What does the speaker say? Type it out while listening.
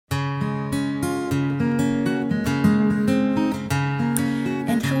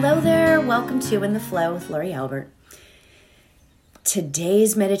Hello there. Welcome to In the Flow with Lori Albert.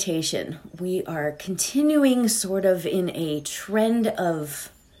 Today's meditation, we are continuing sort of in a trend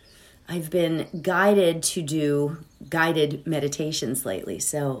of, I've been guided to do guided meditations lately.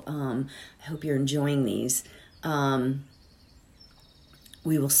 So I hope you're enjoying these.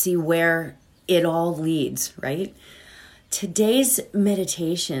 We will see where it all leads, right? Today's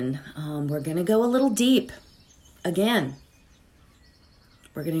meditation, we're going to go a little deep again.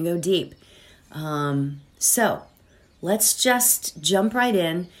 We're going to go deep. So let's just jump right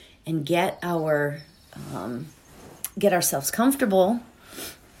in and get ourselves comfortable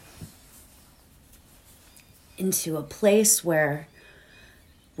into a place where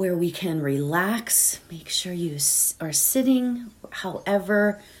we can relax. Make sure you are sitting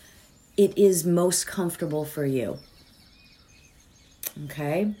however it is most comfortable for you.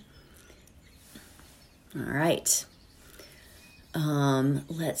 Okay? All right.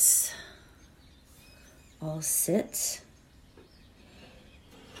 Let's all sit.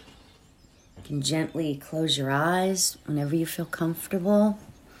 You can gently close your eyes whenever you feel comfortable.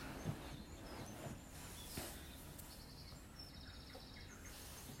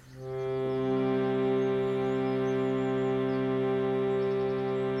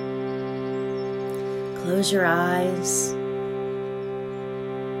 Close your eyes.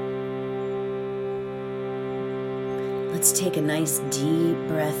 Let's take a nice deep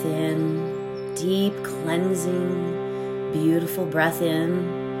breath in, deep cleansing, beautiful breath in,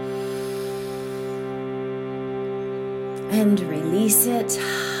 and release it.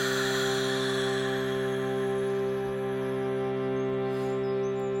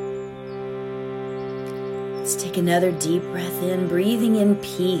 Let's take another deep breath in, breathing in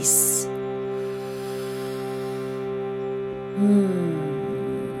peace.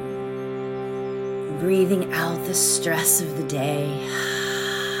 Breathing out the stress of the day.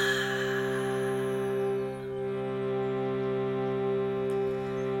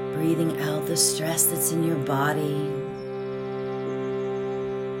 Breathing out the stress that's in your body.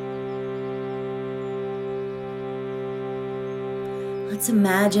 Let's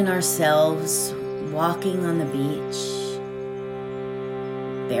imagine ourselves walking on the beach,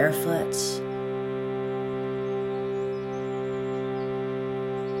 barefoot.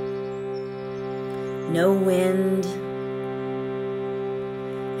 No wind,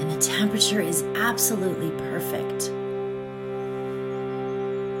 and the temperature is absolutely perfect.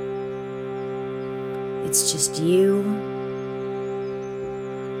 It's just you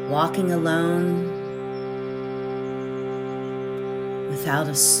walking alone without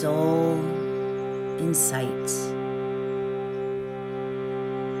a soul in sight.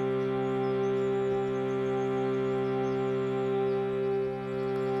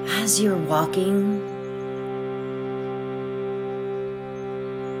 As you're walking,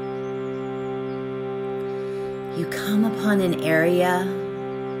 you come upon an area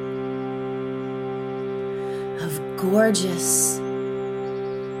of gorgeous,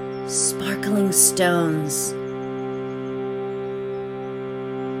 sparkling stones.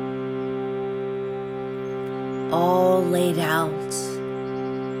 All laid out.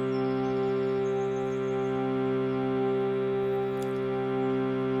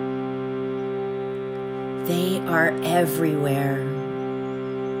 They are everywhere.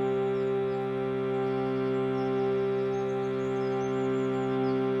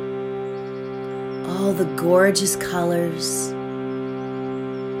 All the gorgeous colors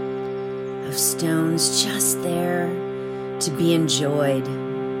of stones just there to be enjoyed.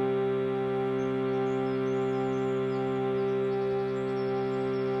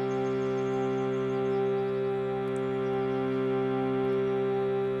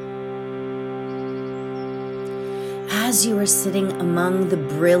 As you are sitting among the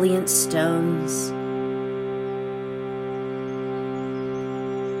brilliant stones,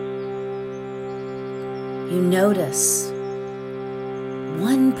 you notice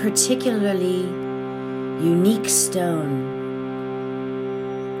one particularly unique stone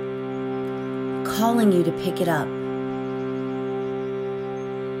calling you to pick it up.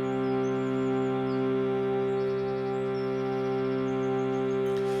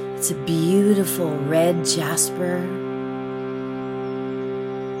 It's a beautiful red jasper.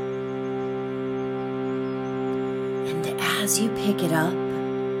 As you pick it up,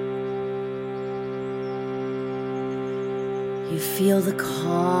 you feel the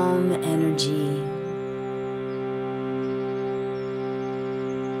calm energy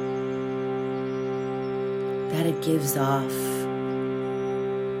that it gives off.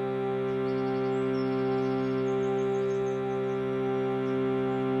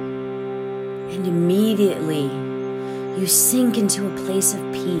 And immediately you sink into a place of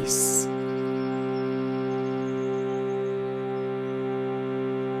peace.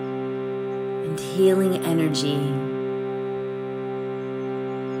 And healing energy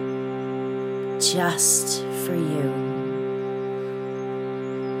just for you.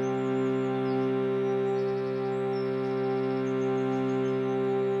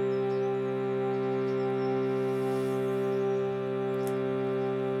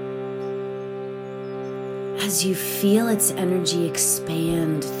 As you feel its energy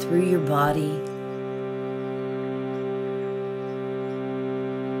expand through your body,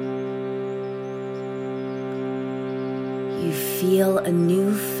 you feel a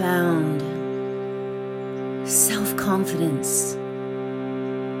newfound self-confidence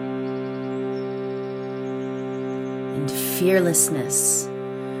and fearlessness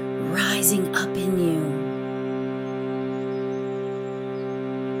rising up in you.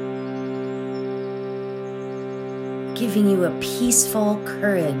 Giving you a peaceful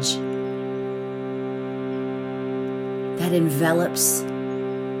courage that envelops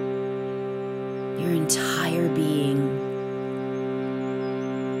your entire being.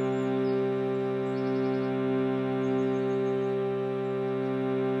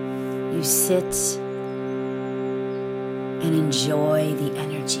 You sit and enjoy the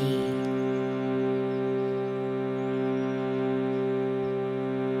energy.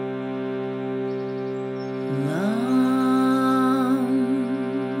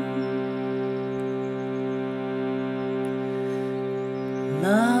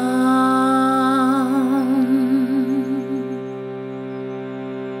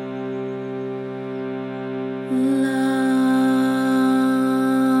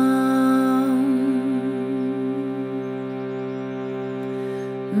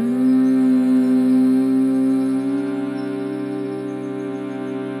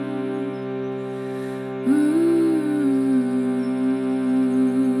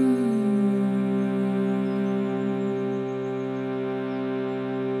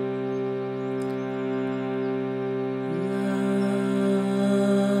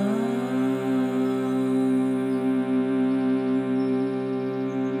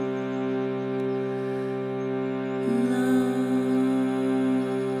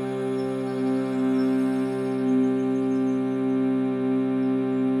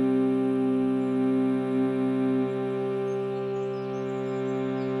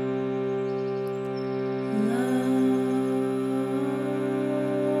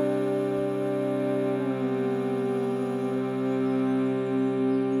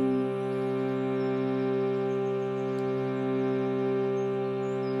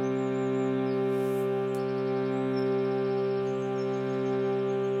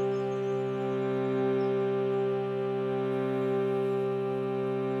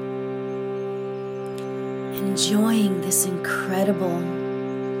 Enjoying this incredible,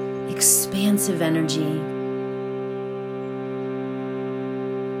 expansive energy.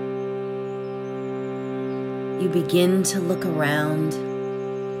 You begin to look around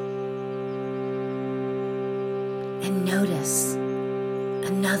and notice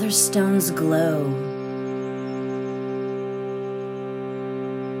another stone's glow,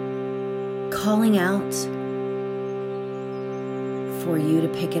 calling out for you to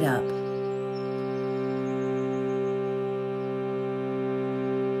pick it up.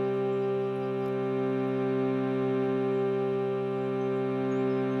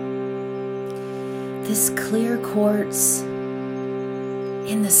 This clear quartz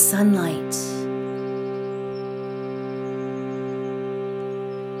in the sunlight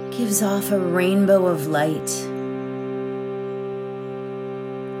gives off a rainbow of light,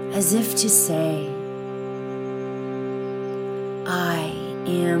 as if to say, I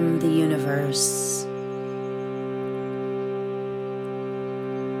am the universe.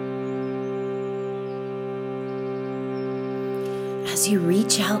 As you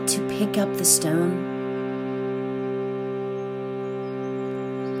reach out to pick up the stone,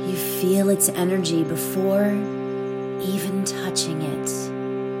 you feel its energy before even touching it.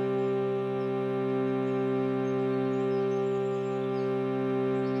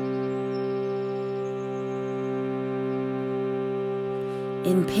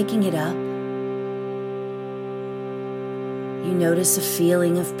 In picking it up, you notice a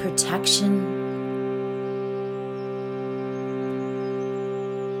feeling of protection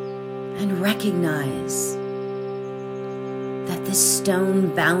and recognize that this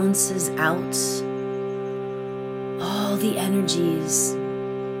stone balances out all the energies,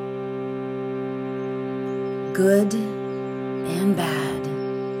 good and bad,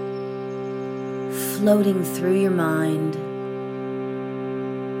 floating through your mind.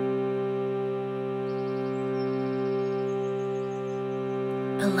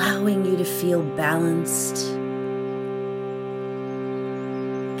 allowing you to feel balanced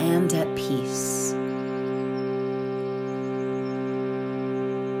and at peace.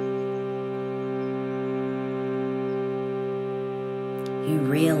 You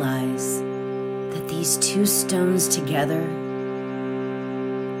realize that these two stones together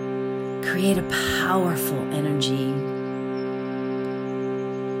create a powerful energy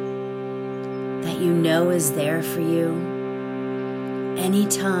that you know is there for you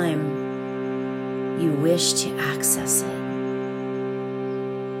anytime you wish to access it.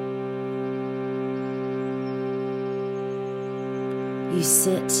 You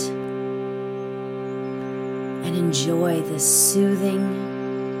sit and enjoy this soothing,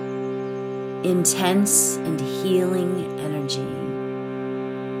 intense, and healing energy.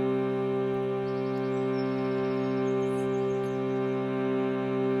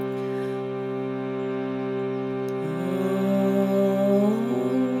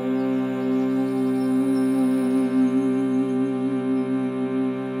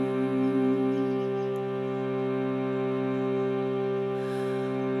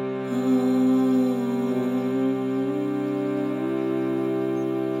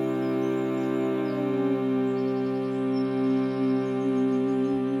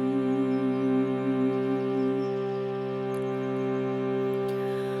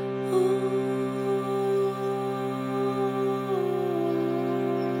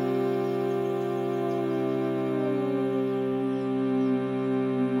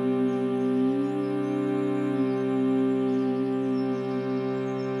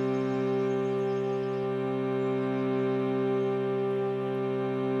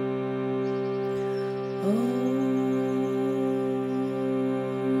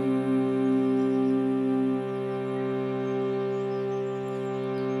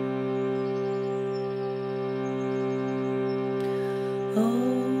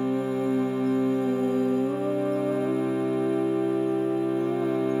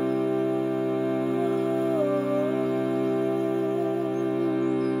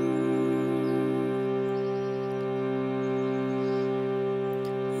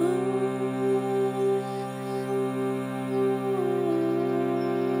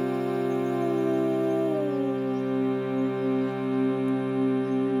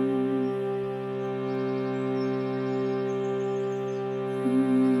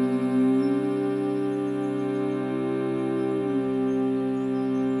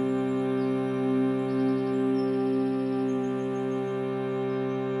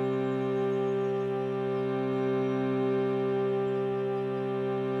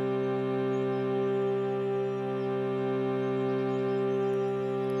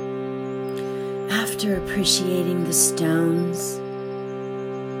 After appreciating the stones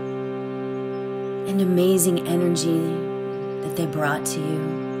and amazing energy that they brought to you,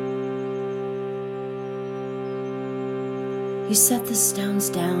 you set the stones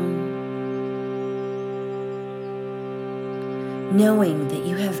down, knowing that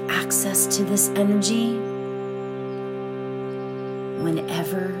you have access to this energy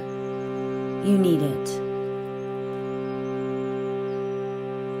whenever you need it.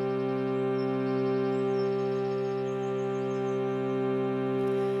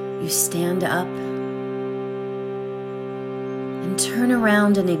 You stand up and turn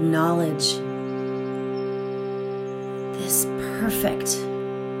around and acknowledge this perfect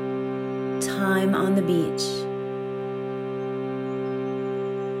time on the beach.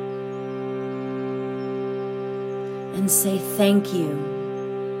 And say thank you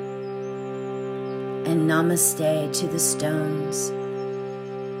and namaste to the stones,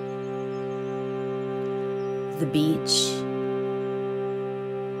 the beach,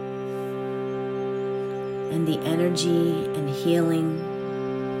 and the energy and healing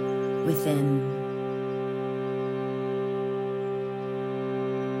within.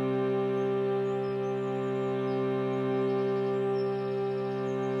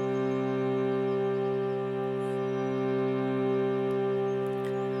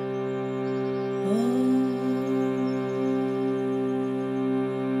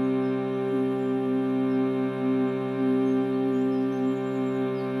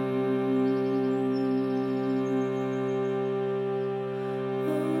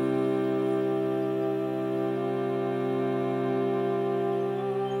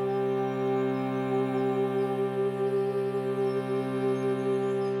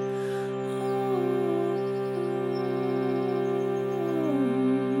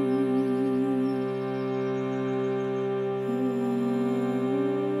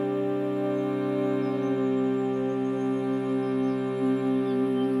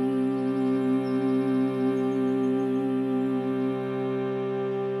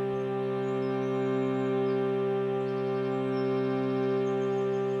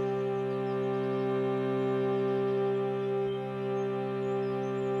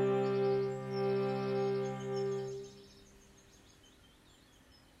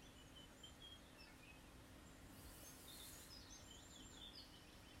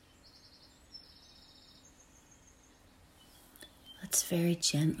 just very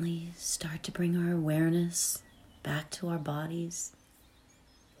gently start to bring our awareness back to our bodies.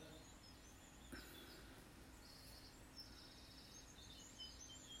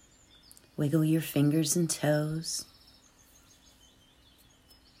 Wiggle your fingers and toes.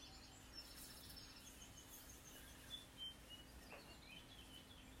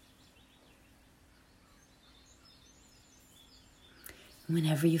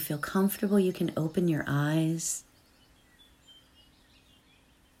 Whenever you feel comfortable, you can open your eyes.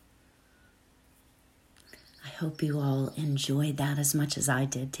 I hope you all enjoyed that as much as I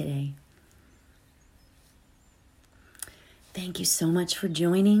did today. Thank you so much for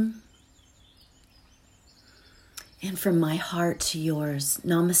joining. And from my heart to yours,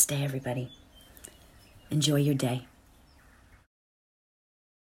 namaste, everybody. Enjoy your day.